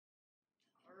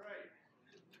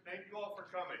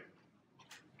coming.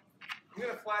 I'm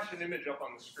going to flash an image up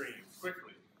on the screen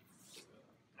quickly.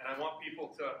 And I want people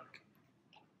to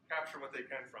capture what they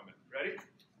can from it. Ready?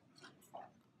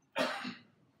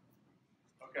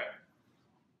 Okay.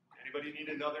 Anybody need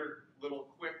another little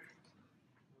quick?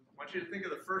 I want you to think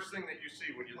of the first thing that you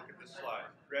see when you look at this slide.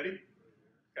 Ready?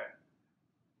 Okay.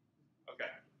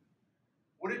 Okay.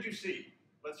 What did you see?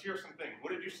 Let's hear some things.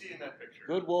 What did you see in that picture?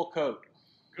 Good wool coat.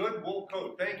 Good wool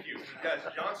coat. Thank you. Yes,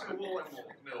 Johnson Wool and Wool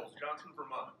Mills, Johnson,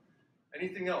 Vermont.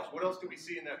 Anything else? What else do we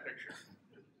see in that picture?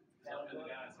 Sound of the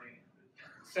guy singing.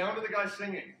 Sound of the guy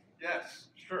singing. Yes,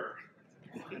 sure.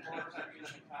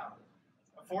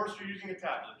 A forester using a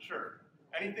tablet. Sure.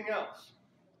 Anything else?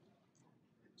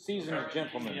 Seasoned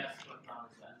gentleman.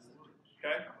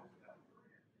 Okay.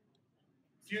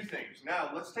 Few things.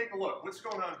 Now let's take a look. What's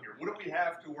going on here? What do we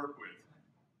have to work with?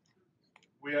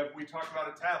 We talked about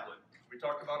a tablet. We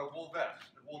talked about a wool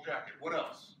vest, a wool jacket. What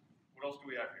else? What else do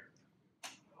we have here?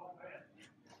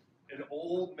 An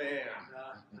old man.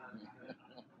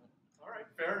 All right,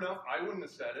 fair enough. I wouldn't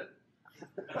have said it.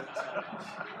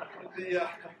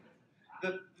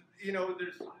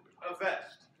 There's a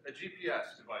vest, a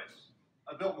GPS device,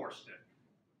 a Biltmore stick,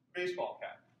 baseball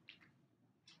cap,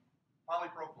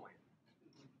 polypropylene.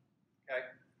 Okay.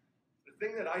 The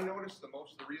thing that I noticed the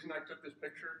most, the reason I took this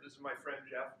picture, this is my friend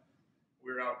Jeff.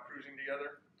 We were out cruising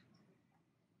together.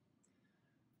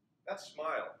 That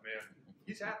smile, man,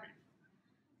 he's happy.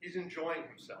 He's enjoying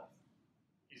himself.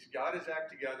 He's got his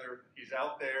act together. He's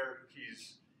out there.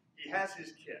 He has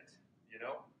his kit, you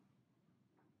know?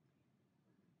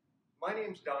 My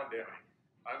name's Donn Downey.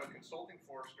 I'm a consulting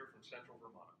forester from Central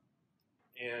Vermont.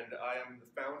 And I am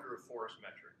the founder of Forest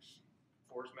Metrix.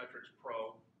 Forest Metrix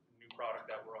PRO, the new product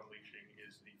that we're unleashing,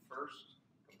 is the first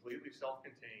completely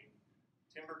self-contained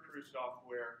timber crew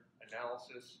software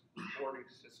analysis reporting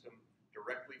system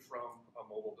directly from a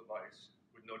mobile device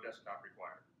with no desktop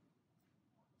required.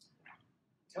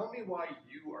 Tell me why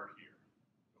you are here.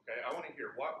 Okay, I want to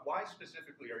hear why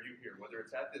specifically are you here? Whether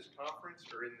it's at this conference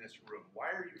or in this room,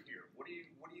 why are you here? What are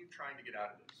you trying to get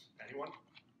out of this? Anyone?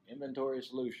 Inventory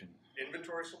solution.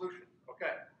 Inventory solution.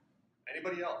 Okay.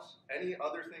 Anybody else? Any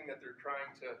other thing that they're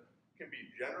trying to, can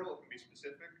be general, it can be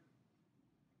specific.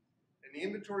 And the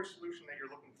inventory solution that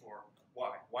you're looking for,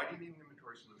 why? Why do you need an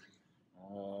inventory solution?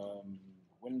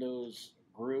 Windows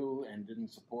grew and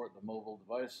didn't support the mobile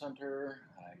device center.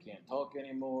 I can't talk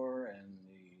anymore, and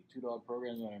the two-dog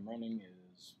program that I'm running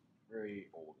is very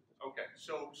old. Okay,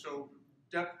 so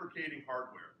deprecating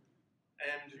hardware.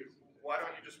 And why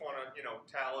don't you just want to,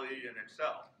 tally and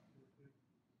Excel?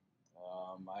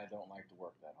 I don't like to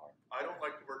work that hard. I don't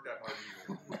like to work that hard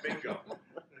either. Bingo.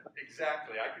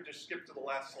 Exactly. I could just skip to the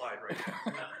last slide right now.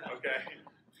 Okay?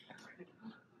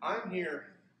 I'm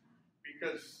here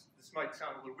because this might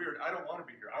sound a little weird. I don't want to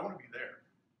be here. I want to be there.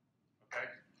 Okay?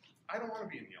 I don't want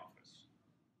to be in the office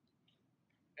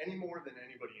any more than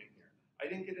anybody in here. I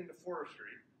didn't get into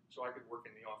forestry so I could work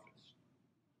in the office.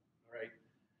 All right?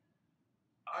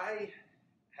 I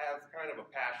have kind of a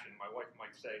passion, my wife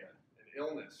might say, an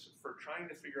illness for trying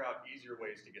to figure out easier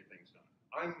ways to get things done.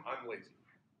 I'm lazy,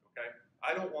 okay?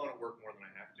 I don't want to work more than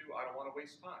I have to. I don't want to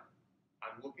waste time.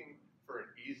 I'm looking for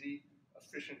an easy,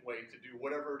 efficient way to do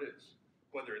whatever it is,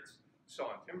 whether it's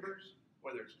sawing timbers,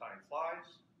 whether it's tying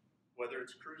flies, whether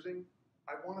it's cruising.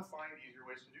 I want to find easier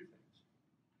ways to do things,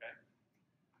 okay?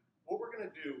 What we're going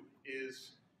to do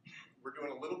is we're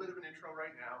doing a little bit of an intro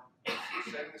right now.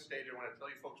 Setting the stage, I want to tell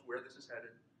you folks where this is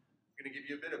headed. I'm going to give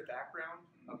you a bit of background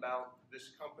about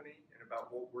this company and about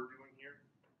what we're doing here.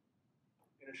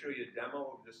 I'm going to show you a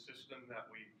demo of this system that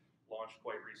we launched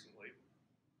quite recently.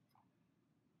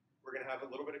 We're going to have a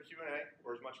little bit of Q&A,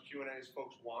 or as much Q&A as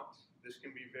folks want. This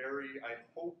can be I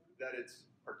hope that it's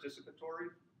participatory.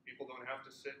 People don't have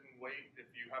to sit and wait. If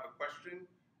you have a question,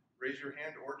 raise your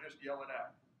hand or just yell it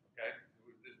out, okay?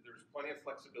 There's plenty of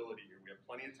flexibility here. We have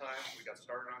plenty of time. We got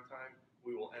started on time.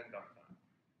 We will end on time.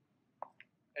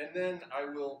 And then I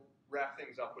will wrap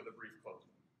things up with a brief closing.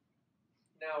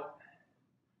 Now,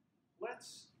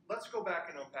 let's go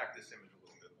back and unpack this image a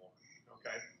little bit more,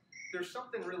 okay? There's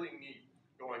something really neat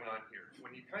going on here.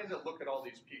 When you kind of look at all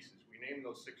these pieces, we named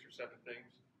those 6 or 7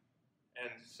 things,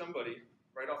 and somebody,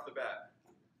 right off the bat,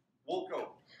 wool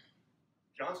coat,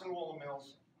 Johnson Wool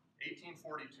Mills,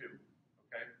 1842,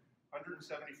 okay?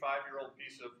 175-year-old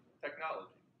piece of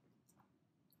technology.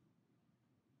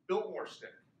 Biltmore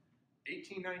stick,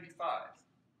 1895.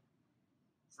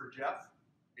 For Jeff,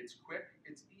 it's quick,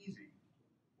 it's easy.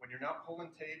 When you're not pulling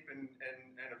tape and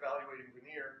evaluating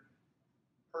veneer,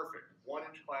 perfect.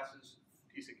 1-inch classes,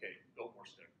 piece of cake, Biltmore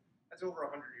stick. That's over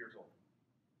 100 years old.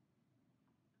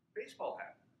 Baseball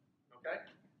hat, okay?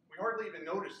 We hardly even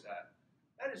notice that.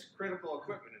 That is critical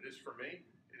equipment. It is for me.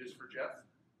 It is for Jeff.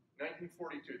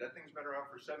 1942. That thing's been around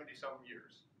for 70-something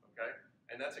years, okay?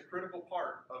 And that's a critical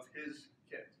part of his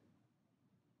kit.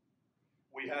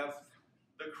 We have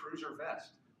the cruiser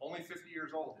vest, only 50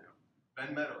 years old now.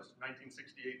 Ben Meadows,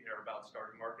 1968, thereabouts,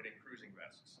 started marketing cruising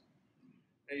vests.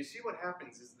 Now you see what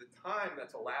happens is the time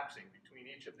that's elapsing between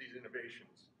each of these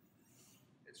innovations,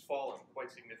 it's fallen quite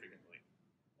significantly.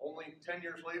 Only 10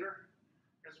 years later,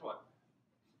 guess what?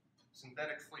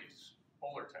 Synthetic fleece,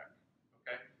 Polar Tech,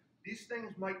 okay? These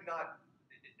things might not,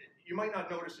 you might not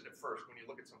notice it at first when you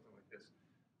look at something like this,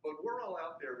 but we're all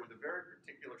out there with a very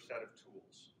particular set of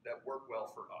tools that work well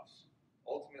for us,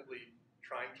 ultimately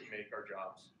trying to make our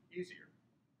jobs easier,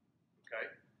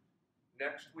 okay?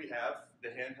 Next, we have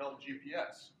the handheld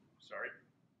GPS,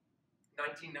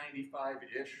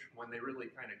 1995-ish, when they really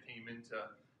kind of came into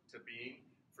being.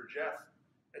 For Jeff,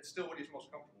 it's still what he's most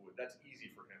comfortable with. That's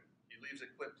easy for him. He leaves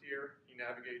it clipped here, he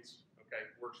navigates, okay,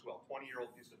 works well.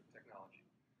 20-year-old piece of technology.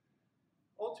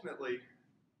 Ultimately,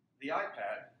 the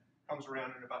iPad comes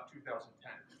around in about 2010.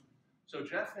 So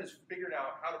Jeff has figured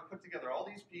out how to put together all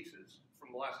these pieces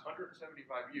from the last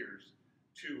 175 years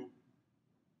to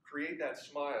create that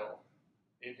smile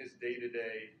in his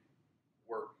day-to-day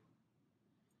work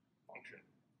function.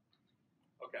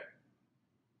 Okay.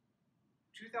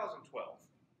 2012.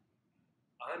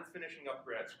 I'm finishing up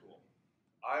grad school.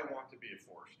 I want to be a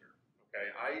forester. Okay.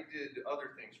 I did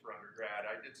other things for undergrad.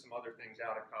 I did some other things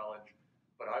out of college,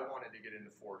 but I wanted to get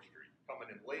into forestry. Coming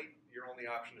in late, your only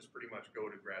option is pretty much go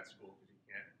to grad school because you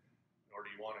can't, nor do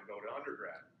you want to go to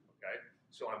undergrad. Okay.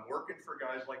 So I'm working for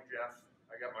guys like Jeff.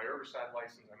 I got my herbicide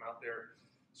license. I'm out there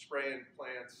spraying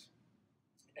plants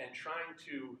and trying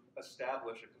to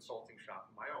establish a consulting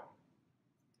shop of my own.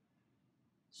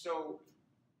 So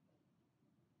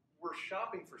we're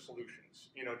shopping for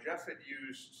solutions. You know, Jeff had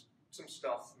used some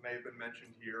stuff, may have been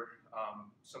mentioned here.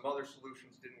 Some other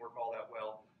solutions didn't work all that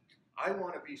well. I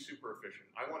want to be super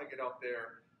efficient. I want to get out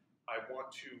there. I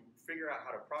want to figure out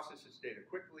how to process this data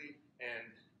quickly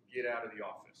and get out of the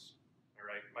office. All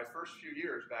right. My first few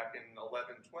years back in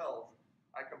 11, 12,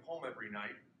 I come home every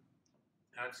night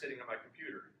and I'm sitting on my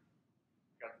computer.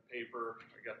 I got the paper,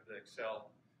 I got the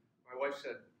Excel. My wife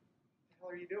said, "What the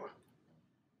hell are you doing?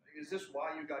 Is this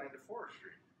why you got into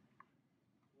forestry?"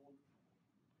 Well,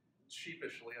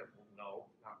 sheepishly, I said, "Well, no,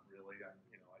 not really.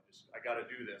 I got to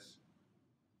do this."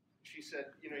 She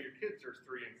said, "You know, your kids are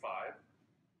 3 and 5,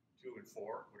 2 and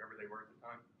 4, whatever they were at the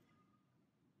time.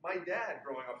 My dad,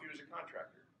 growing up, he was a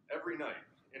contractor. Every night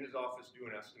in his office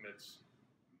doing estimates,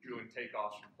 doing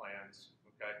takeoffs from plans,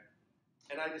 okay?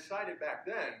 And I decided back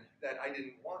then that I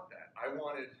didn't want that. I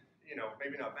wanted, you know,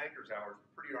 maybe not banker's hours, but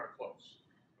pretty darn close,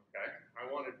 okay? I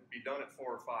wanted to be done at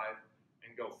 4 or 5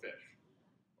 and go fish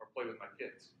or play with my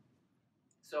kids."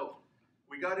 So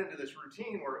we got into this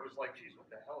routine where it was like, geez, what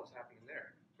the hell is happening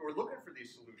there? So we're looking for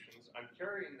these solutions. I'm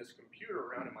carrying this computer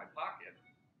around in my pocket,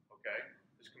 okay?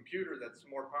 This computer that's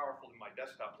more powerful than my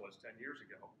desktop was 10 years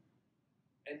ago.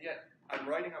 And yet I'm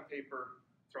writing on paper,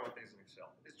 throwing things in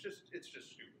Excel. It's just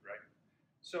stupid, right?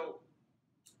 So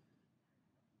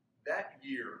that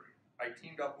year, I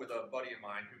teamed up with a buddy of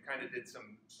mine who kind of did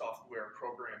some software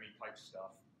programming type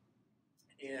stuff.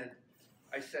 And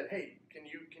I said, "Hey, can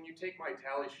you take my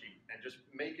tally sheet and just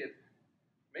make it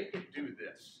do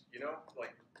this? You know,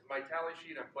 like my tally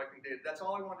sheet, I'm collecting data. That's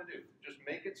all I want to do. Just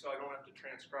make it so I don't have to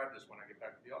transcribe this when I get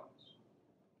back to the office."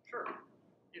 Sure.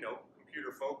 You know,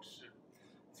 computer folks,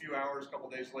 a few hours, a couple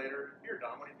days later, "Here,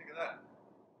 Don, what do you think of that?"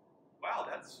 "Wow,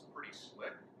 that's pretty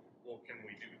slick. Well, can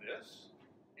we do this?"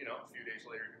 You know, a few days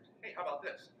later, "Hey, how about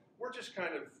this?" We're just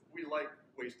kind of, we like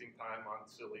wasting time on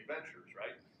silly ventures,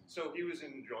 right? So he was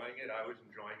enjoying it, I was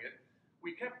enjoying it.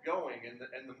 We kept going, and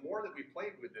the more that we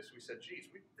played with this, we said, geez,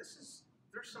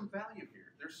 there's some value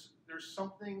here. There's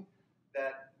something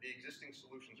that the existing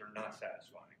solutions are not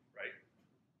satisfying, right?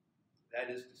 That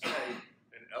is to say,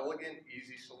 an elegant,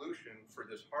 easy solution for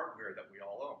this hardware that we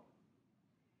all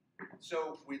own.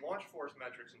 So we launched Forest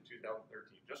Metrix in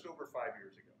 2013, just over 5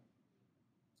 years ago.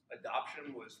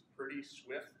 Adoption was pretty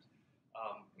swift.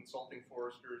 Consulting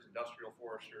foresters, industrial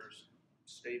foresters,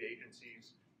 state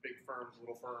agencies, big firms,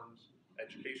 little firms,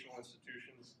 educational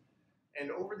institutions. And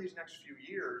over these next few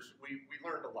years, we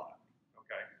learned a lot,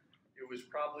 okay? It was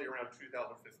probably around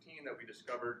 2015 that we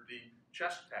discovered the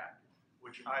chest pack,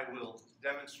 which I will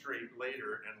demonstrate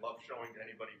later and love showing to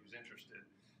anybody who's interested,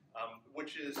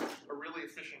 which is a really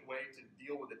efficient way to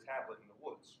deal with a tablet in the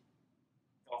woods.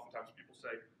 Oftentimes people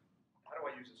say, "How do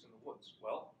I use this in the woods?"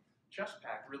 Well, chest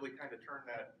pack really kind of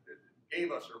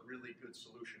gave us a really good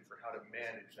solution for how to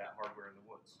manage that hardware in the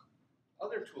woods.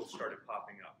 other tools started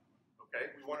popping up. Okay,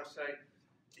 we want to say,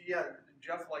 yeah,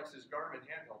 Jeff likes his Garmin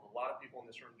handheld. A lot of people in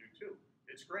this room do too.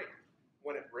 It's great.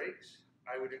 When it breaks,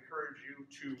 I would encourage you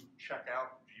to check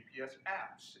out GPS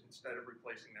apps instead of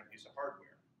replacing that piece of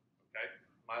hardware. Okay,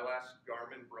 my last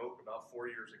Garmin broke about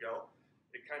 4 years ago.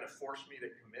 It kind of forced me to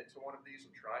commit to one of these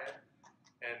and try it,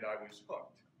 and I was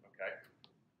hooked. Okay,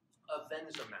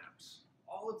 Avenza maps.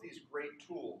 All of these great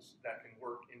tools that can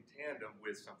work in tandem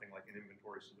with something like an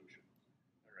inventory solution.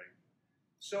 All right.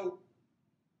 So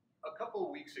a couple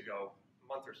of weeks ago, a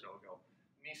month or so ago,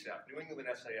 NESAF, New England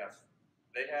SAF,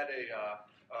 they had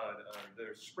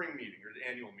their spring meeting or the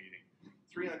annual meeting.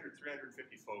 300, 350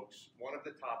 folks. One of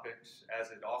the topics,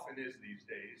 as it often is these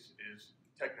days, is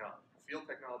technology, field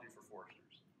technology for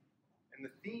foresters. And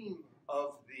the theme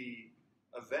of the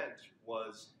event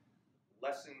was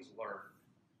lessons learned.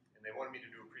 And they wanted me to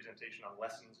do a presentation on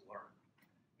lessons learned.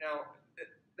 Now,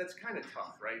 that's kind of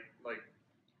tough, right? Like,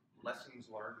 lessons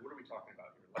learned, what are we talking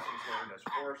about here? Lessons learned as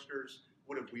foresters,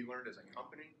 what have we learned as a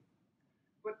company?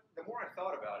 But the more I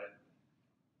thought about it,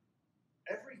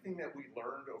 everything that we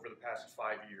learned over the past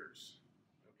 5 years,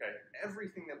 okay,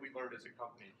 everything that we learned as a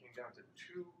company came down to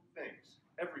two things,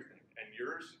 everything. And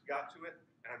yours got to it,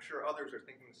 and I'm sure others are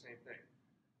thinking the same thing.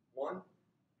 One,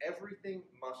 everything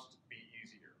must be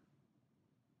easier.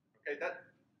 Okay,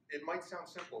 it might sound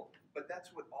simple, but that's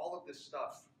what all of this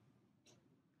stuff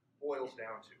boils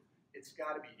down to. It's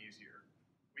got to be easier.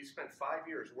 We spent 5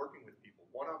 years working with people,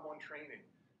 one-on-one training,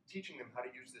 teaching them how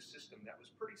to use this system that was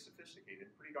pretty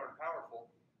sophisticated, pretty darn powerful,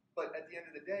 but at the end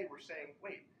of the day, we're saying,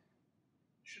 wait,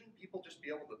 shouldn't people just be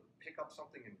able to pick up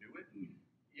something and do it?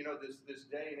 You know, this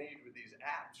day and age with these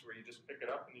apps where you just pick it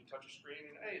up and you touch a screen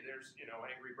and hey, there's, you know,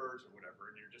 Angry Birds or whatever,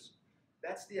 and you're just,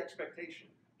 that's the expectation.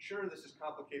 Sure, this is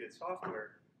complicated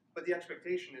software, but the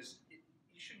expectation is you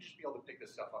should just be able to pick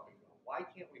this stuff up and go. Why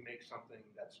can't we make something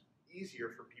that's easier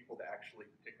for people to actually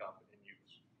pick up and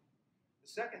use?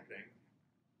 The second thing,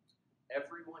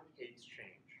 everyone hates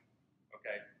change,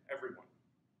 okay? Everyone.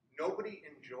 Nobody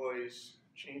enjoys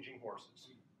changing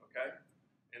horses, okay?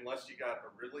 Unless you got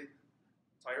a really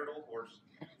tired old horse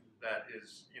that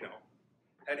is, you know,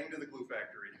 heading to the glue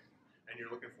factory and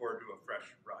you're looking forward to a fresh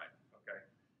ride, okay?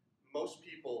 Most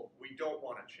people, we don't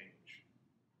want to change.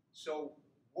 So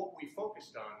what we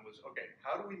focused on was, okay,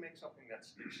 how do we make something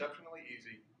that's exceptionally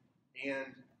easy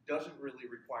and doesn't really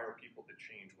require people to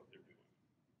change what they're doing?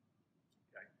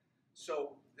 Okay.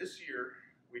 So this year,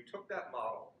 we took that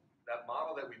model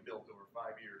that we built over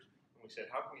 5 years, and we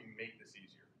said, how can we make this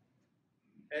easier?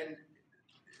 And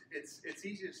it's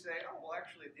easy to say, oh, well,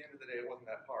 actually, at the end of the day, it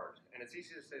wasn't that hard. And it's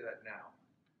easy to say that now.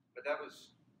 But that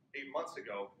was 8 months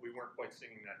ago. We weren't quite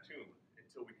singing that tune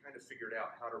until we kind of figured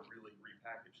out how to really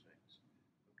repackage things.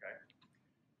 Okay.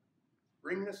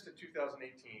 Bring this to 2018,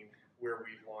 where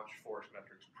we launched Forest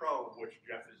Metrix PRO, which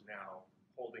Jeff is now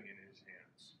holding in his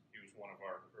hands. He was one of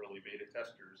our early beta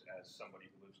testers as somebody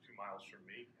who lives 2 miles from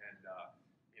me, and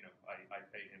you know, I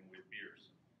pay him with beers.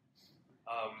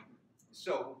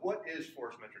 So what is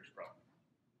Forest Metrix PRO?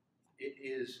 It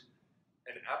is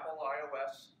an Apple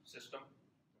iOS system,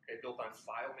 okay, built on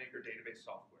FileMaker database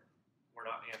software. We're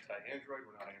not anti-Android,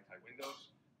 we're not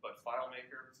anti-Windows, but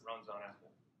FileMaker runs on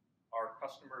Apple. Our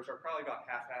customers are probably about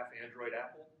half-half Android,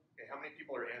 Apple. Okay, how many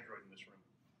people are Android in this room?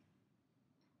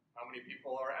 How many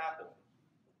people are Apple?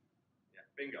 Yeah,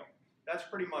 bingo. That's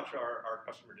pretty much our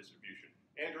customer distribution.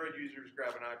 Android users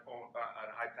grab an iPhone,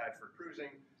 an iPad for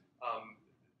cruising.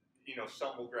 You know,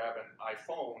 some will grab an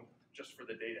iPhone just for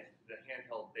the data, the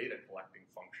handheld data collecting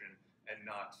function, and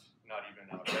not even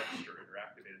register it or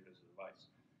activate it as a device.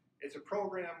 It's a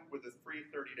program with a free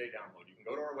 30-day download. You can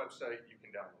go to our website, you can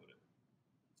download it.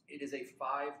 It is a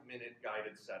 5-minute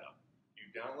guided setup. You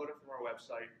download it from our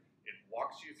website, it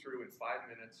walks you through in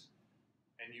 5 minutes,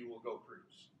 and you will go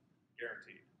cruise,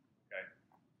 guaranteed, okay?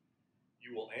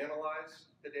 You will analyze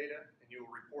the data, and you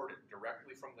will report it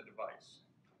directly from the device.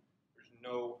 There's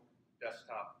no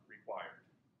desktop required,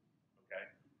 okay?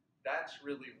 That's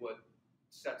really what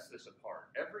sets this apart.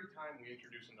 Every time we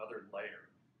introduce another layer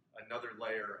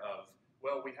of,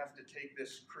 well, we have to take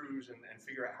this cruise and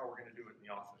figure out how we're going to do it in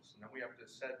the office, and then we have to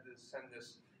send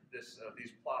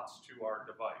these plots to our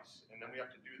device, and then we have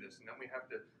to do this, and then we have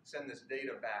to send this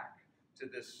data back to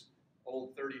this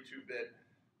old 32-bit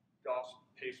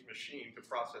DOS-based machine to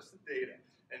process the data,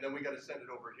 and then we got to send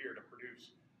it over here to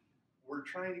produce. We're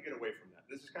trying to get away from that.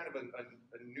 This is kind of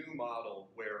a new model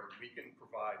where we can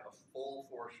provide a full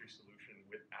forestry solution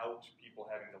without people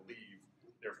having to leave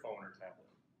their phone or tablet.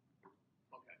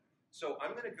 Okay, so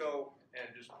I'm going to go and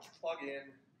just plug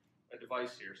in a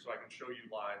device here so I can show you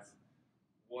live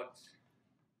what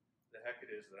the heck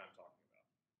it is that I'm talking about.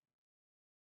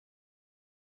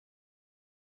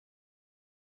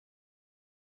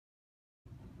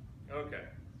 Okay.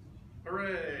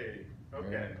 Hooray!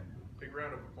 Okay. Big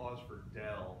round of applause for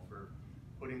Dell for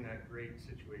putting that great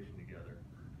situation together.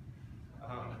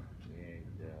 Yay,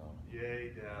 Dell.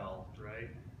 Yay, Dell, right?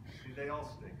 See, they all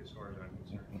stink as far as I'm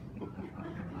concerned.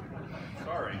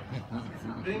 Sorry.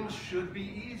 Things should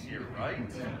be easier, right?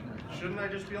 Shouldn't I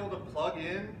just be able to plug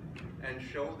in and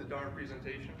show the darn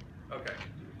presentation? Okay.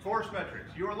 Forest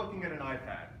Metrix, you are looking at an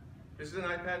iPad. This is an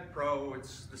iPad Pro.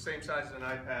 It's the same size as an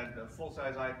iPad, a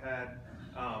full-size iPad.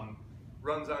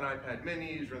 Runs on iPad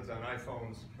minis, runs on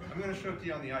iPhones. I'm going to show it to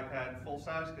you on the iPad full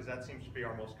size because that seems to be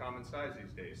our most common size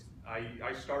these days.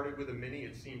 I started with a mini,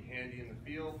 it seemed handy in the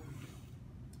field.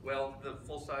 Well, the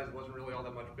full size wasn't really all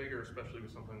that much bigger, especially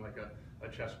with something like a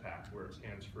chest pack where it's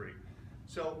hands-free.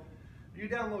 So you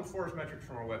download Forest Metrix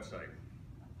from our website.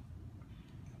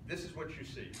 This is what you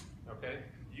see, okay?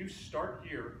 You start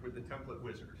here with the template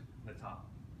wizard at the top.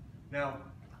 Now,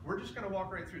 we're just going to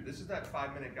walk right through. This is that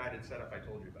 5-minute guided setup I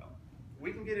told you about.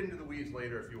 We can get into the weeds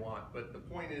later if you want, but the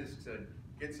point is to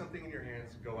get something in your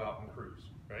hands, go out and cruise,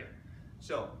 right?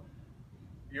 So,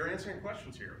 you're answering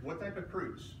questions here. What type of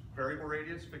cruise? Variable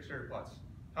radius, fixed area plots.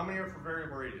 How many are for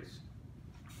variable radius?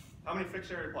 How many fixed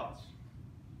area plots?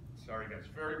 Sorry guys,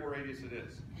 variable radius it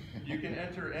is. You can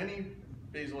enter any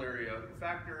basal area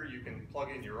factor, you can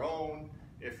plug in your own.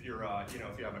 If you're, if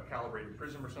you have a calibrated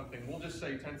prism or something, we'll just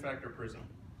say 10-factor prism.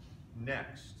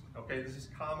 Next, okay, this is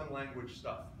common language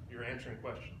stuff. You're answering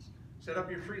questions. Set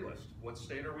up your tree list. What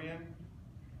state are we in?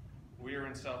 We are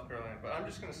in South Carolina, but I'm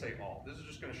just going to say all. This is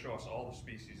just going to show us all the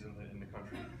species in the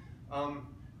country.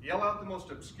 Yell out the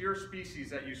most obscure species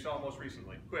that you saw most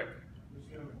recently. Quick.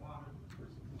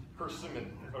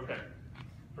 Persimmon. Okay.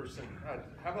 Persimmon.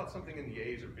 How about something in the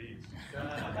A's or B's?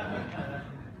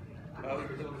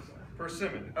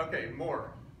 Persimmon. Okay,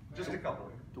 more. Just a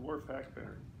couple. Dwarf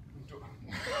hackberry.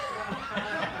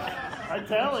 I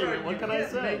tell you, what can I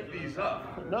say? Make these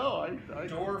up. No, I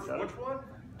Dwarf, which one?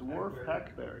 Dwarf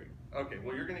hackberry. Okay,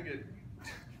 well you're gonna get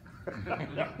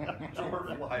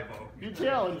Dwarf live-oak. You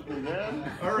challenged me, man.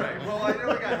 All right, well I know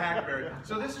we got hackberry.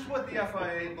 So this is what the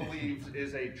FIA believes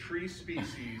is a tree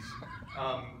species.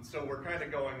 So we're kind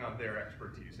of going on their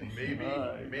expertise, and maybe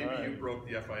you broke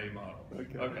the FIA model.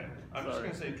 Okay. I'm just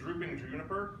gonna say drooping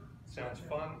juniper. Sounds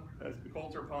fun.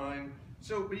 Coulter pine.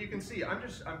 So, but you can see, I'm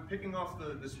picking off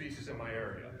the species in my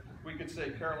area. We could say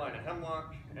Carolina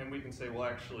hemlock, and we can say, well,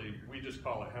 actually, we just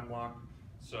call it hemlock.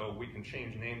 So we can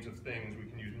change names of things. We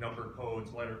can use number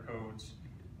codes, letter codes.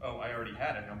 Oh, I already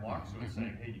had a hemlock, so it's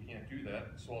saying, hey, you can't do that.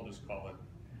 So I'll just call it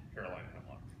Carolina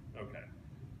hemlock. Okay.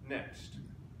 Next,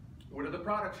 what are the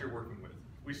products you're working with?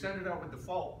 We send it out with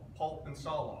default pulp and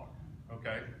saw log.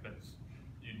 Okay,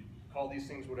 you call these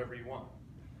things whatever you want.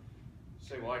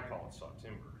 Say, well, I call it saw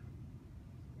timber.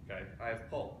 Okay, I have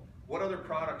pulp. What other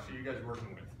products are you guys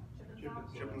working with?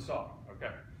 Chip and saw.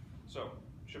 Okay, so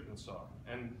chip and saw.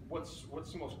 And what's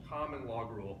the most common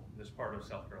log rule in this part of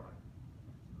South Carolina?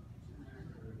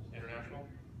 International?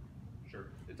 Sure.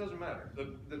 It doesn't matter.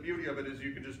 The beauty of it is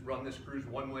you can just run this cruise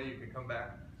one way, you can come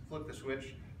back, flip the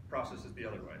switch, process it the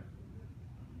other way.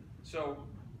 So,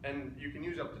 and you can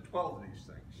use up to 12 of these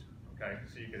things. Okay,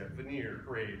 so you could have veneer,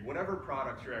 grade, whatever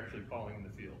products you're actually calling in the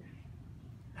field.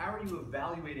 How are you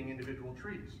evaluating individual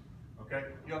trees? Okay,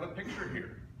 you have a picture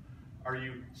here. Are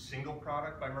you single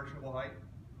product by merchantable height?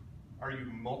 Are you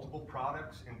multiple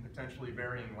products in potentially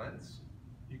varying lengths?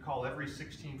 Do you call every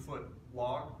 16-foot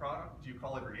log product? Do you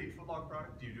call every 8-foot log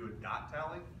product? Do you do a dot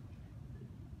tally?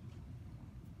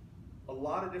 A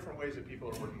lot of different ways that people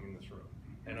are working in this room.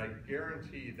 And I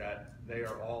guarantee that they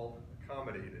are all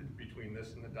accommodated between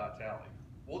this and the dot tally.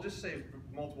 We'll just say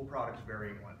multiple products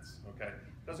varying lengths, okay?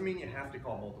 Doesn't mean you have to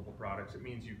call multiple products, it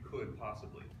means you could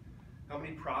possibly. How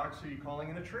many products are you calling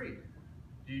in a tree?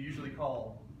 Do you usually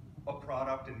call a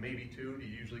product and maybe two? Do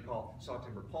you usually call saw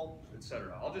timber pulp,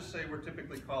 etc.? I'll just say we're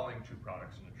typically calling 2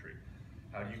 products in a tree.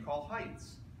 How do you call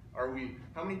heights?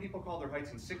 How many people call their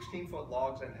heights in 16-foot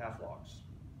logs and half logs?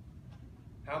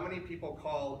 How many people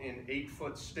call in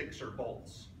 8-foot sticks or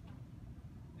bolts?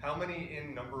 How many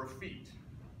in number of feet?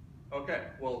 Okay,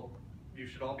 well, you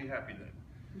should all be happy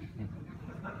then.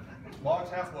 Logs,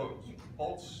 half logs,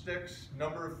 bolts, sticks,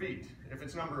 number of feet. If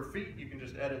it's number of feet, you can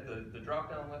just edit the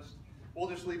drop-down list. We'll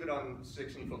just leave it on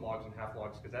 16-foot logs and half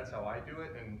logs because that's how I do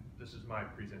it, and this is my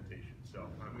presentation. So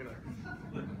I'm gonna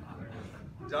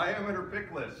diameter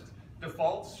pick list.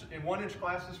 Defaults in 1-inch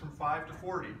classes from 5 to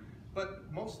 40.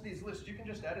 But most of these lists, you can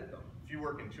just edit them. If you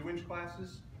work in 2-inch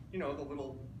classes, you know,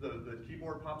 the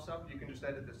keyboard pops up, you can just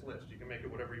edit this list. You can make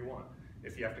it whatever you want.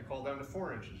 If you have to call down to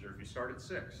 4 inches, or if you start at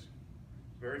 6,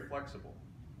 very flexible.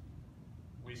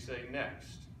 We say next.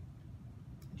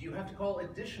 Do you have to call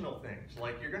additional things?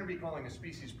 Like you're going to be calling a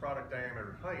species product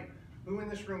diameter height. Who in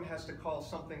this room has to call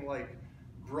something like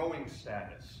growing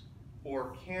status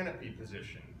or canopy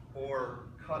position or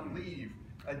cut leaf,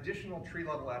 additional tree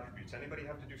level attributes? Anybody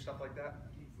have to do stuff like that?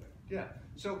 Yeah,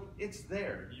 so it's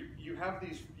there. You have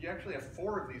these, you actually have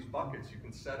 4 of these buckets you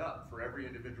can set up for every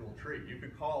individual tree. You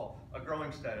could call a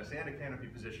growing status and a canopy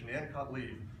position and cut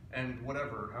leaf and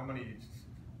whatever, how many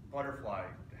butterfly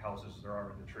houses there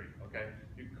are in the tree, okay?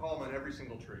 You can call them on every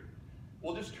single tree.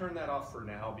 We'll just turn that off for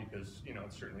now because, you know,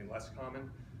 it's certainly less common,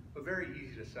 but very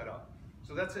easy to set up.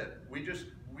 So that's it.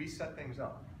 We set things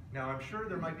up. Now I'm sure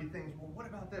there might be things, well, what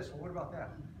about this? Well, what about that?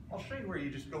 I'll show you where you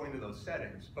just go into those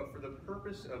settings, but for the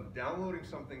purpose of downloading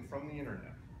something from the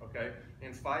internet, okay,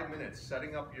 in 5 minutes,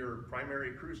 setting up your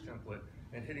primary cruise template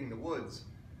and hitting the woods,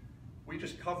 we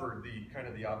just covered the kind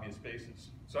of the obvious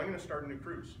bases. So I'm going to start a new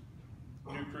cruise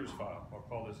file. I'll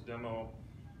call this demo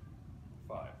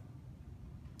 5.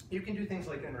 You can do things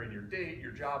like entering your date,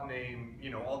 your job name, you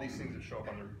know, all these things that show up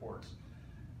on the reports.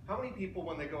 How many people,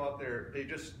 when they go out there,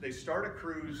 they start a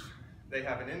cruise, they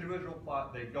have an individual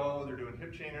plot, they go, they're doing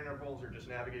hip chain intervals, they're just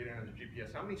navigating on the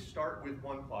GPS. How many start with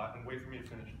one plot and wait for me to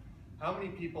finish? How many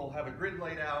people have a grid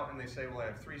laid out and they say, well, I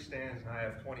have 3 stands and I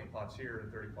have 20 plots here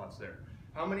and 30 plots there?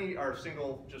 How many are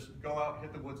single, just go out,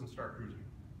 hit the woods and start cruising?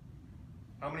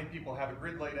 How many people have a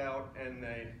grid laid out and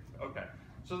they, okay.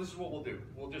 So this is what we'll do.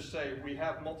 We'll just say we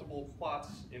have multiple plots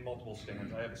in multiple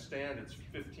stands. I have a stand, it's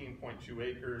 15.2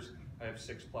 acres. I have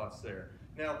 6 plots there.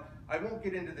 Now, I won't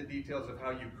get into the details of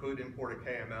how you could import a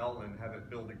KML and have it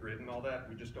build a grid and all that.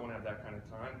 We just don't have that kind of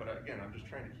time. But again, I'm just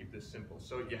trying to keep this simple.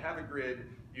 So you have a grid,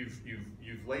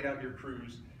 you've laid out your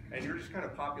cruise, and you're just kind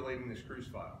of populating this cruise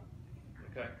file.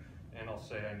 Okay? And I'll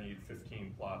say I need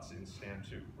 15 plots in stand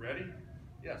 2. Ready?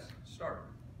 Yes, start.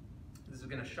 This is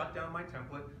going to shut down my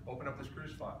template, open up this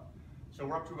cruise file. So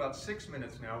we're up to about 6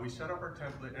 minutes now. We set up our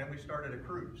template and we started a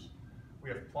cruise. We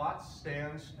have plots,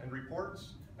 stands, and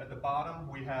reports. At the bottom,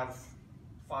 we have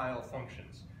file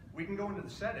functions. We can go into the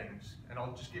settings, and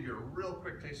I'll just give you a real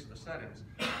quick taste of the settings.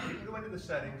 You can go into the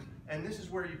settings, and this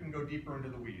is where you can go deeper into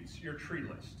the weeds, your tree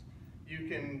list. You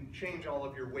can change all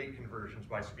of your weight conversions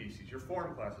by species, your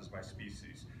form classes by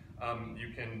species.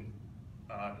 You can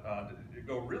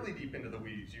go really deep into the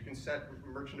weeds. You can set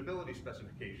merchantability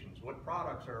specifications. What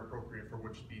products are appropriate for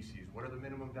which species? What are the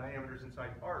minimum diameters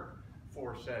inside bark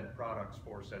for said products,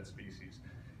 for said species?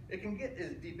 It can get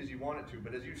as deep as you want it to,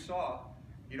 but as you saw,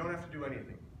 you don't have to do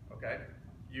anything, okay?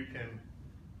 You can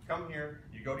come here,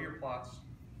 you go to your plots,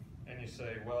 and you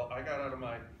say, well, I got out of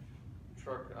my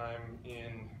truck, I'm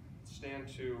in stand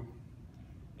 2,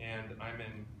 and I'm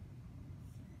in,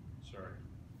 sorry,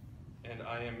 and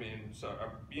I am in, so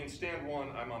I'll be in stand 1,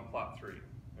 I'm on plot 3,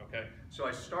 okay? So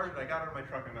I got out of my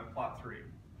truck, I'm at plot 3,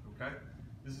 okay?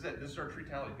 This is it, this is our tree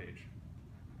tally page.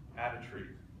 Add a tree.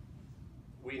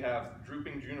 We have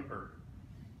drooping juniper,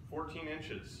 14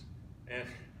 inches, and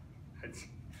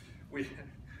we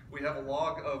have a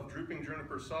log of drooping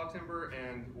juniper saw timber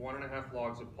and 1.5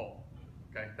 logs of pulp.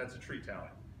 Okay, that's a tree tally.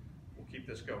 We'll keep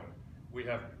this going. We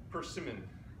have persimmon.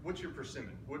 What's your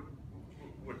persimmon?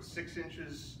 What 6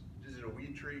 inches? Is it a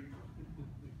weed tree?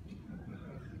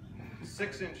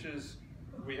 6 inches.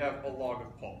 We have a log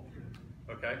of pulp.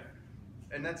 Okay,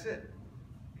 and that's it.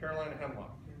 Carolina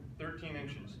hemlock, 13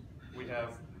 inches. We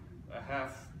have a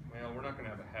half, well, we're not going to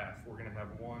have a half. We're going to have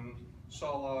 1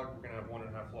 saw log. We're going to have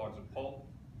 1.5 logs of pulp.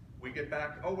 We get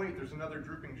back, oh wait, there's another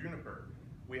drooping juniper.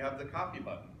 We have the copy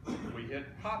button. We hit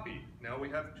copy. Now we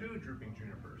have 2 drooping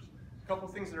junipers. A couple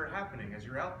things that are happening as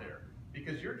you're out there,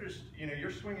 because you're just,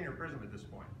 you're swinging your prism at this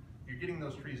point. You're getting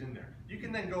those trees in there. You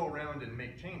can then go around and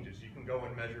make changes. You can go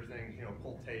and measure things,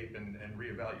 pull tape and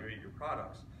reevaluate your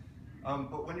products.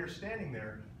 But when you're standing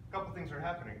there, a couple things are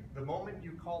happening. The moment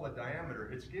you call a diameter,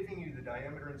 it's giving you the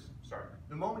diameter,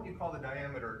 the moment you call the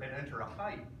diameter and enter a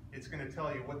height, it's going to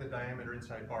tell you what the diameter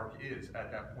inside bark is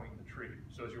at that point in the tree.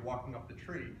 So as you're walking up the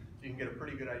tree, you can get a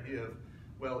pretty good idea of,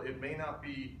 well, it may not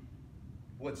be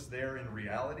what's there in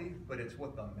reality, but it's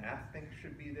what the math thinks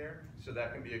should be there. So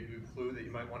that can be a good clue that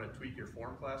you might want to tweak your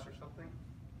form class or something.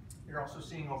 You're also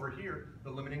seeing over here the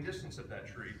limiting distance of that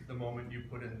tree the moment you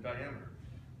put in diameter.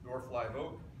 Dwarf live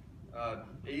oak,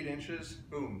 8 inches,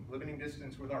 boom, limiting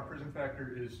distance with our prism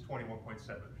factor is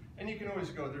 21.7. And you can always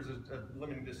go, there's a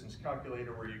limiting distance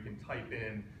calculator where you can type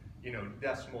in,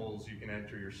 decimals, you can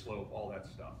enter your slope, all that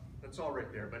stuff. That's all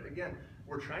right there. But again,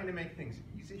 we're trying to make things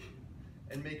easy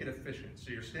and make it efficient.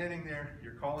 So you're standing there,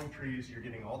 you're calling trees, you're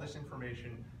getting all this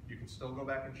information, you can still go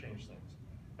back and change things.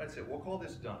 That's it, we'll call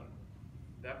this done.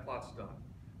 That plot's done,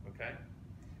 okay?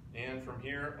 And from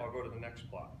here, I'll go to the next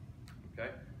plot,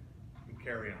 okay?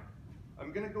 carry on.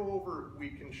 I'm gonna go over, we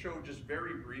can show just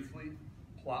very briefly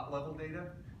plot level data.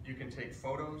 You can take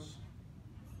photos,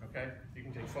 okay? You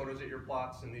can take photos at your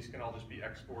plots and these can all just be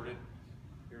exported.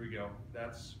 Here we go,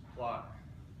 that's plot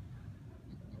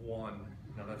 1.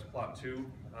 Now that's plot 2.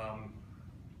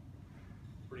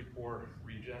 Pretty poor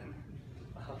regen.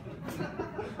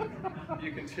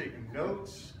 You can take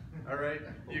notes, all right?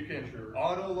 You can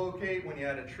auto-locate when you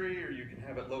add a tree, or you can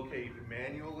have it locate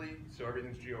manually, so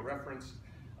everything's geo-referenced.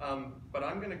 But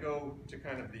I'm gonna go to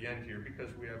kind of the end here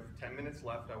because we have 10 minutes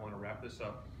left. I wanna wrap this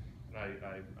up, and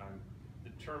I'm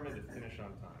determined to finish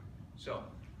on time. So,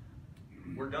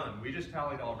 we're done. We just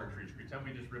tallied all of our trees. Pretend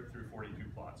we just ripped through 42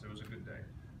 plots. It was a good day,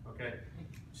 okay?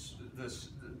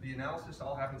 The analysis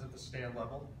all happens at the stand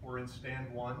level. We're in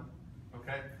stand 1,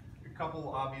 okay? A couple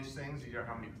obvious things, either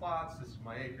how many plots, this is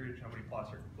my acreage, how many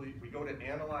plots are complete. We go to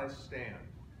analyze stand,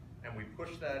 and we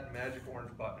push that magic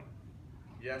orange button.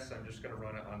 Yes, I'm just gonna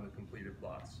run it on the completed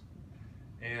plots.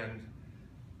 And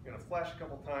I'm gonna flash a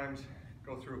couple times,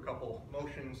 go through a couple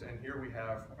motions, and here we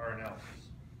have our analysis.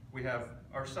 We have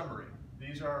our summary.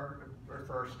 These are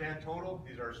for our stand total.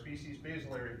 These are our species,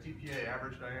 basal area, TPA,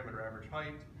 average diameter, average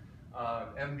height,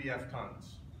 MBF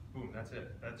tons. Boom, that's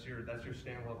it. That's your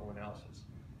stand level analysis.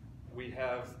 We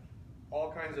have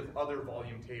all kinds of other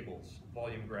volume tables,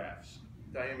 volume graphs,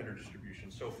 diameter distribution,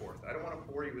 so forth. I don't want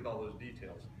to bore you with all those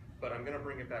details, but I'm going to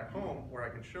bring it back home where I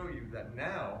can show you that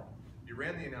now you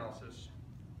ran the analysis,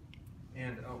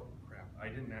 and oh crap, I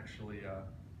have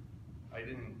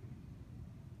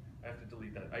to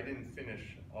delete that. I didn't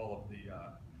finish all of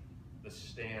the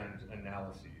stand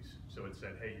analyses. So it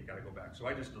said, hey, you gotta go back. So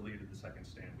I just deleted the second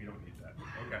stand. We don't need that.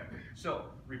 Okay, so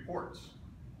reports.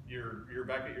 You're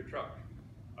back at your truck.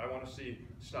 I wanna see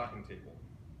stocking table.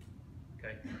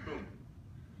 Okay, boom.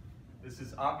 This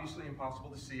is obviously impossible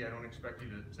to see. I don't expect you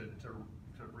to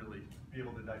really be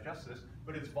able to digest this,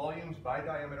 but it's volumes by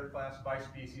diameter class, by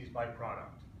species, by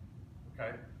product.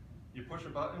 Okay, you push a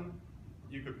button,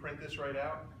 you could print this right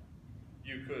out.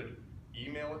 You could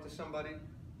email it to somebody,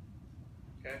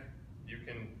 okay? You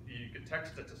could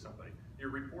text it to somebody. Your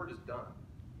report is done,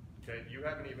 okay? You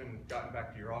haven't even gotten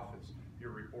back to your office. Your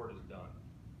report is done.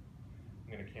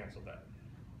 I'm gonna cancel that.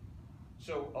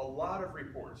 So a lot of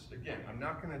reports. Again, I'm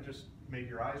not gonna just make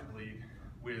your eyes bleed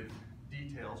with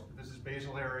details, but this is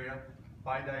basal area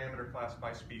by diameter class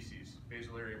by species.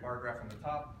 Basal area bar graph on the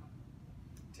top,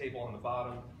 table on the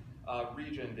bottom,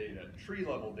 regen data, tree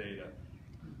level data.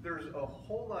 There's a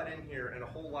whole lot in here and a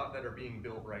whole lot that are being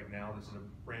built right now. This is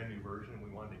a brand new version and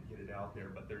we wanted to get it out there,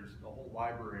 but there's a whole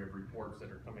library of reports that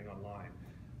are coming online.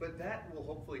 But that will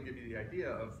hopefully give you the idea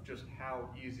of just how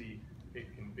easy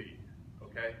it can be,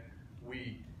 okay?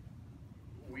 We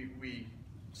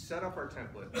set up our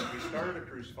template, we started a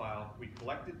cruise file, we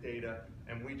collected data,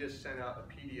 and we just sent out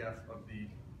a PDF of the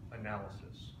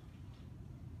analysis.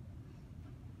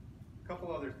 A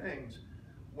couple other things.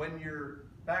 When you're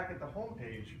back at the home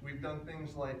page, we've done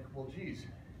things like, well, geez,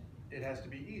 it has to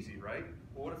be easy, right?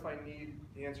 Well, what if I need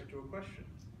the answer to a question?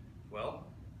 Well,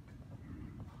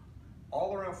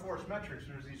 all around Forest Metrix,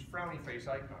 there's these frowny face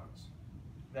icons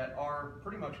that are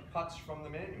pretty much cuts from the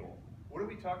manual. What are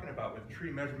we talking about with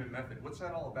tree measurement method? What's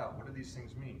that all about? What do these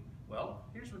things mean? Well,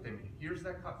 here's what they mean. Here's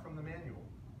that cut from the manual.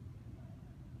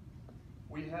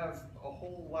 We have a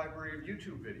whole library of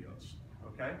YouTube videos,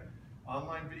 okay?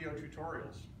 Online video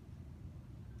tutorials,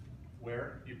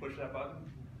 where you push that button,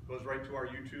 goes right to our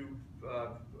YouTube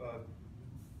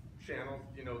channel,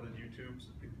 you know, the YouTubes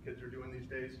that the kids are doing these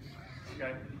days,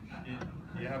 okay?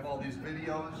 You have all these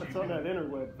videos. That's on that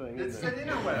interweb thing. It's the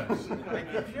interwebs. I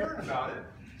keep hearing about it.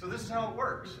 So this is how it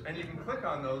works. And you can click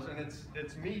on those and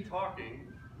it's me talking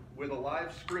with a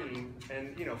live screen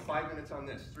and, you know, 5 minutes on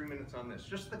this, 3 minutes on this.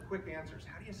 Just the quick answers.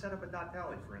 How do you set up a dot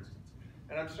tally, for instance?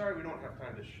 And I'm sorry we don't have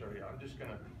time to show you. I'm just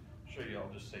gonna show you,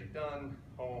 I'll just say done,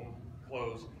 home,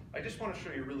 close. I just want to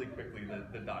show you really quickly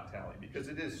the dot tally because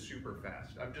it is super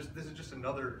fast. This is just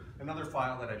another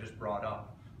file that I just brought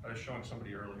up. I was showing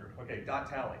somebody earlier. Okay, dot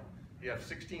tally. You have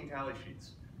 16 tally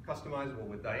sheets, customizable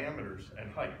with diameters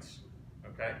and heights.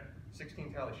 Okay,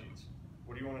 16 tally sheets.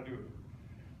 What do you want to do?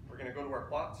 We're going to go to our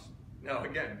plots. Now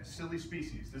again, silly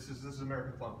species. This is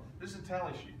American plum. This is a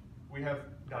tally sheet. We have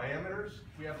diameters.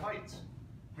 We have heights.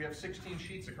 We have 16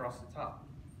 sheets across the top.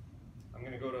 I'm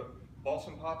going to go to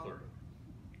balsam poplar.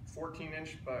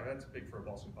 14-inch by, that's big for a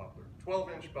balsam poplar.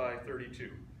 12-inch by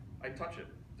 32. I touch it.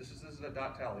 This is a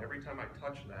dot tally. Every time I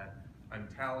touch that, I'm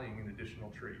tallying an additional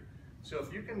tree. So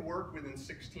if you can work within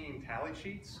 16 tally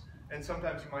sheets, and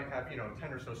sometimes you might have, you know,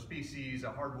 10 or so species, a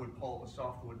hardwood pulp, a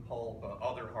softwood pulp,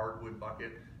 other hardwood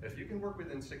bucket. If you can work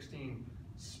within 16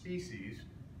 species,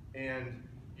 and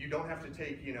you don't have to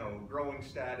take, you know, growing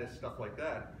status, stuff like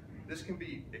that. This can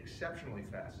be exceptionally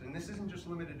fast, and this isn't just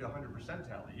limited to 100%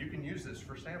 tally. You can use this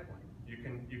for sampling. You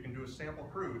can do a sample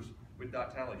cruise with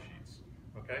 .tally sheets,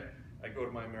 okay? I go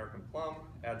to my American plum,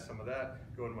 add some of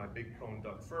that, go to my big cone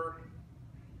duck fir,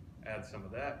 add some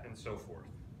of that, and so forth,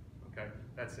 okay?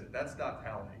 That's it, that's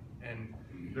 .tally, and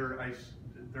there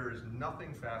is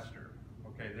nothing faster,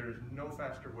 okay? There is no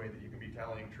faster way that you can be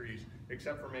tallying trees,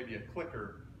 except for maybe a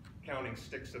clicker counting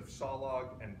sticks of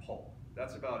sawlog and pulp.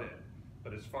 That's about it.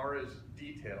 But as far as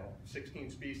detail, 16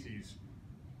 species,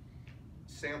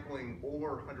 sampling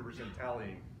or 100%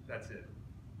 tallying, that's it,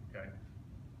 okay?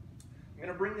 I'm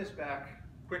gonna bring this back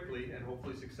quickly and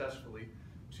hopefully successfully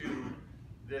to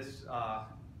this, okay,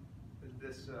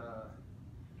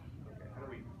 how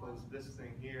do we close this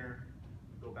thing here?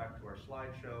 Go back to our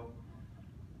slideshow,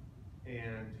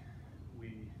 and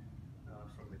we,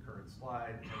 from the current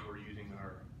slide, and we're using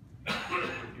our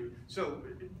so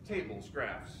tables,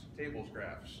 graphs. We'll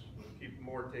keep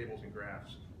more tables and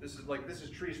graphs. This is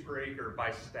trees per acre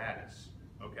by status,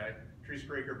 okay? Trees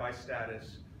per acre by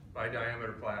status, by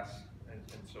diameter class, and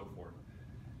so forth.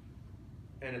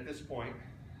 And at this point,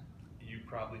 you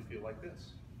probably feel like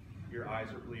this. Your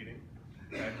eyes are bleeding,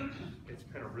 okay? It's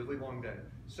been a really long day.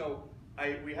 So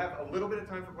we have a little bit of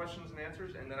time for questions and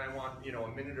answers, and then I want, you know,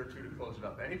 a minute or two to close it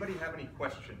up. Anybody have any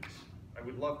questions? I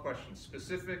would love questions.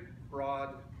 Specific,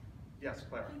 broad. Yes,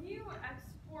 Claire. Can you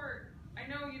export, I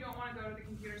know you don't want to go to the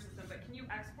computer system, but can you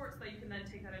export so that you can then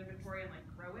take that inventory and like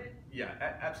grow it? Yeah,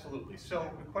 absolutely.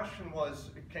 So the question was,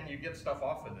 can you get stuff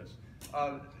off of this?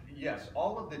 Yes,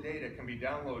 all of the data can be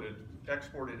downloaded,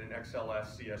 exported in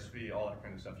XLS, CSV, all that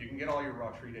kind of stuff. You can get all your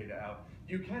raw tree data out.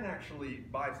 You can actually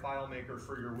buy FileMaker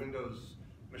for your Windows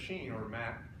machine or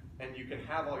Mac, and you can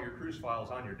have all your cruise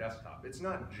files on your desktop. It's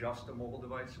not just a mobile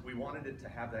device. We wanted it to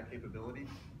have that capability,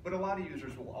 but a lot of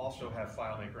users will also have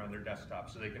FileMaker on their desktop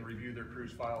so they can review their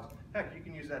cruise files. Heck, you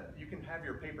can use that, you can have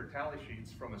your paper tally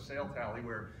sheets from a sale tally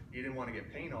where you didn't want to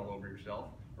get paint all over yourself,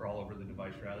 or all over the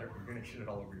device rather, you're gonna get it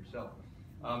all over yourself.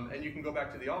 And you can go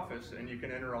back to the office and you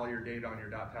can enter all your data on your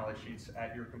 .tally sheets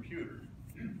at your computer,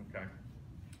 okay?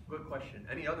 Good question.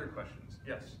 Any other questions?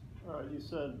 Yes? You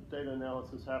said data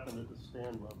analysis happened at the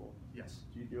stand level. Yes.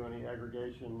 Do you do any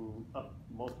aggregation up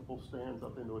multiple stands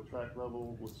up into a track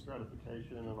level with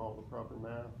stratification and all the proper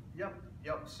math? Yep.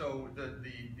 So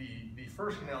the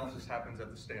first analysis happens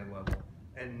at the stand level,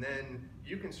 and then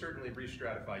you can certainly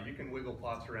re-stratify. You can wiggle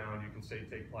plots around. You can say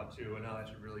take plot 2, and now that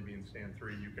should really be in stand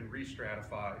 3. You can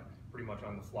re-stratify pretty much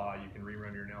on the fly. You can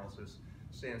rerun your analysis.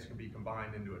 Stands can be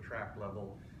combined into a track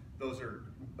level. Those are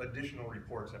additional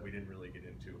reports that we didn't really get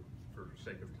into for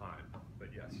sake of time,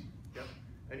 but yes. Yep.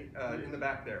 Any, in the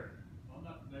back there. I'm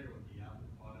not familiar with the Apple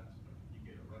products, but you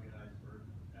get a ruggedized version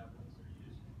of tablets, or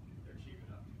they're cheap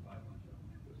enough to buy a bunch of them.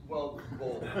 Well,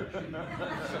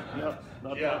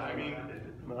 yeah, I mean,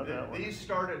 these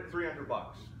start at $300.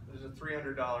 This is a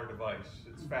 $300 device.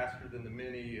 It's faster than the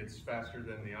Mini, it's faster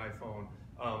than the iPhone,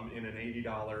 in an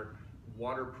 $80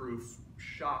 waterproof,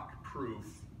 shock-proof,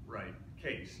 right,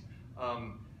 case.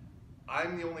 I'm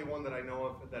the only one that I know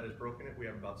of that has broken it. We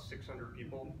have about 600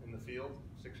 people in the field,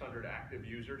 600 active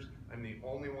users. I'm the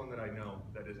only one that I know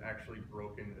that has actually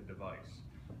broken a device.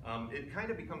 It kind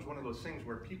of becomes one of those things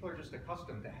where people are just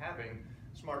accustomed to having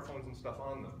smartphones and stuff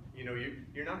on them. You know,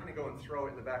 you're not going to go and throw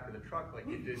it in the back of the truck like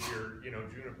you did your, you know,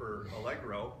 Juniper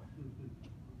Allegro.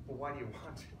 But why do you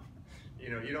want to?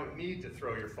 You know, you don't need to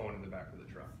throw your phone in the back of the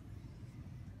truck.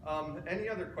 Any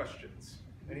other questions?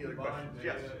 Any other questions?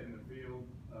 Yes. In the field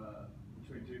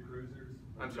between two cruisers?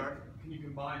 I'm sorry? Can you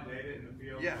combine data in the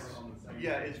field? Yes. On the same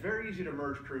Yeah, it's very easy to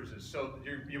merge cruises. So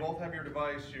you both have your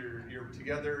device, you're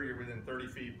together, you're within 30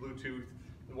 feet, Bluetooth.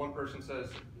 The one person says,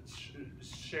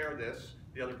 share this.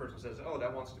 The other person says, oh,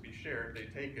 that wants to be shared. They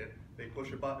take it, they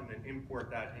push a button and import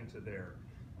that into their,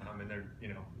 and there's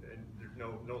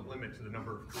no limit to the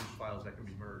number of cruise files that can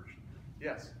be merged.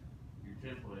 Yes? Your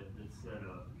template that's set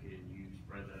up, can you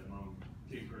spread that among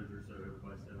two cruisers so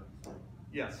everybody's set up the same?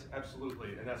 Yes,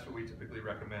 absolutely, and that's what we typically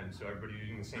recommend. So everybody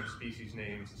using the same species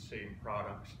names, the same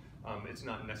products. It's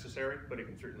not necessary, but it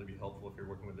can certainly be helpful if you're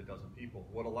working with a dozen people.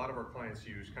 What a lot of our clients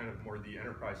use, kind of more the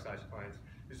enterprise-sized clients,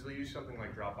 is they use something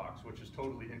like Dropbox, which is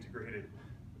totally integrated.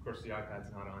 Of course, the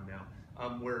iPad's not on now.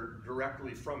 Where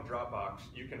directly from Dropbox,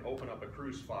 you can open up a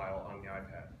cruise file on the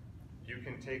iPad. You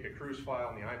can take a cruise file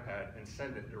on the iPad and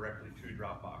send it directly to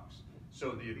Dropbox.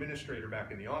 So the administrator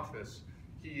back in the office,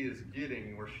 he is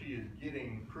getting, or she is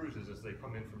getting cruises as they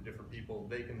come in from different people.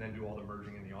 They can then do all the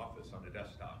merging in the office on the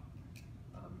desktop.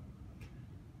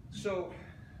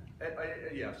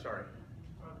 Yeah, sorry.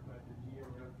 Talk about the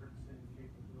geo-referencing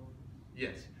capability.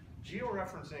 Yes.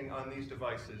 Georeferencing on these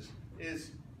devices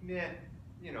is, meh,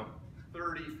 you know,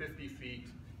 30, 50 feet.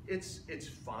 It's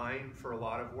fine for a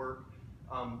lot of work.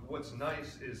 What's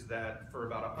nice is that for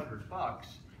about $100,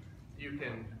 you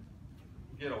can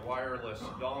get a wireless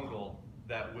dongle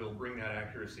that will bring that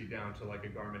accuracy down to like a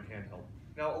Garmin handheld.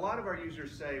 Now, a lot of our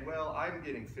users say, well, I'm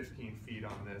getting 15 feet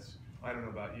on this. I don't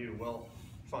know about you. Well,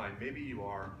 fine, maybe you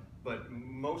are, but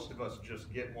most of us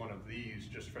just get one of these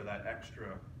just for that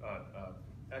extra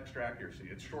accuracy.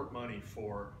 It's short money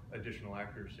for additional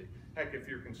accuracy. Heck, if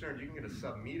you're concerned, you can get a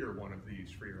sub-meter one of these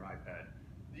for your iPad.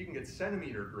 You can get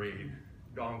centimeter grade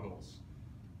dongles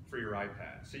for your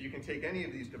iPad. So you can take any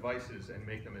of these devices and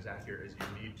make them as accurate as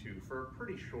you need to for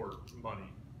pretty short money.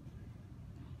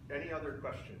 Any other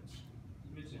questions?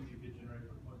 You mentioned you could generate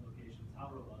for point locations.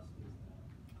 How robust is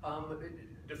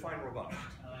that? Define robust.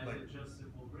 Is it just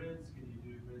simple grids? Can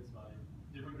you do grids by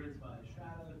different grids by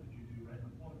strata? Could you do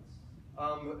random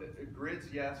points? Grids,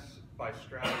 yes. By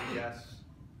strata, yes.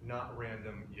 Not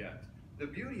random yet. The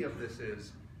beauty of this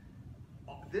is,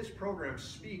 this program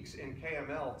speaks in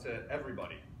KML to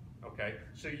everybody. Okay,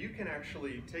 so you can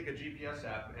actually take a GPS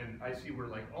app, and I see we're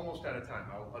like almost out of time.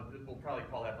 We'll probably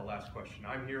call that the last question.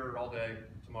 I'm here all day,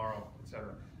 tomorrow,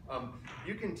 etc.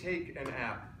 You can take an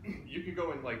app, you could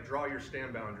go and like draw your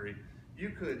stand boundary. You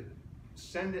could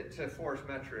send it to Forest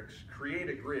Metrix, create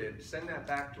a grid, send that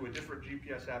back to a different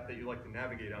GPS app that you like to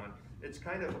navigate on. It's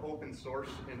kind of open source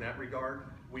in that regard.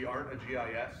 We aren't a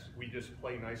GIS, we just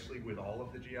play nicely with all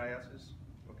of the GISs,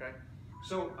 okay?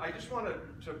 So I just want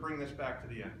to bring this back to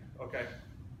the end, okay?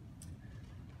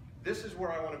 This is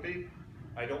where I want to be.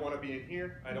 I don't want to be in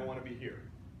here, I don't want to be here,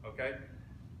 okay?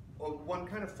 Well, one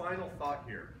kind of final thought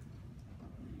here.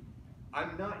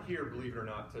 I'm not here, believe it or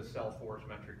not, to sell Forest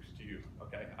Metrix to you,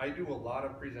 okay? I do a lot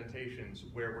of presentations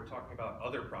where we're talking about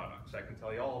other products. I can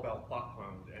tell you all about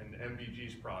PlotClone and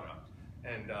MVG's product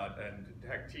and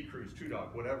heck, T-Cruise,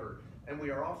 2Dog, whatever. And we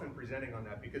are often presenting on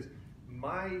that because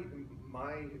my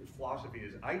philosophy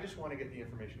is I just want to get the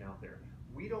information out there.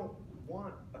 We don't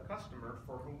want a customer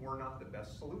for whom we're not the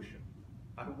best solution.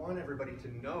 I want everybody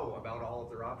to know about all of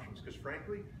their options because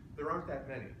frankly, there aren't that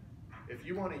many. If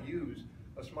you want to use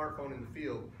a smartphone in the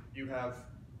field, you have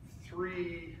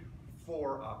 3,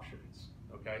 4 options,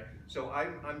 okay? So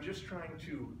I'm just trying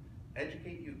to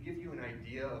educate you, give you an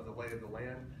idea of the lay of the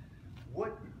land.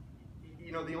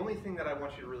 The only thing that I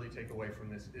want you to really take away from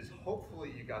this is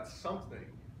hopefully you got something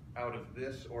out of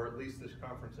this, or at least this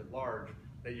conference at large,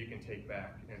 that you can take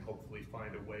back and hopefully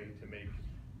find a way to make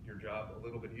your job a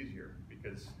little bit easier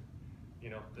because,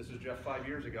 this is Jeff 5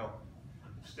 years ago,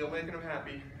 still making him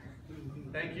happy.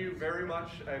 Thank you very much.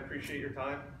 I appreciate your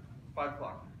time. 5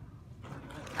 o'clock.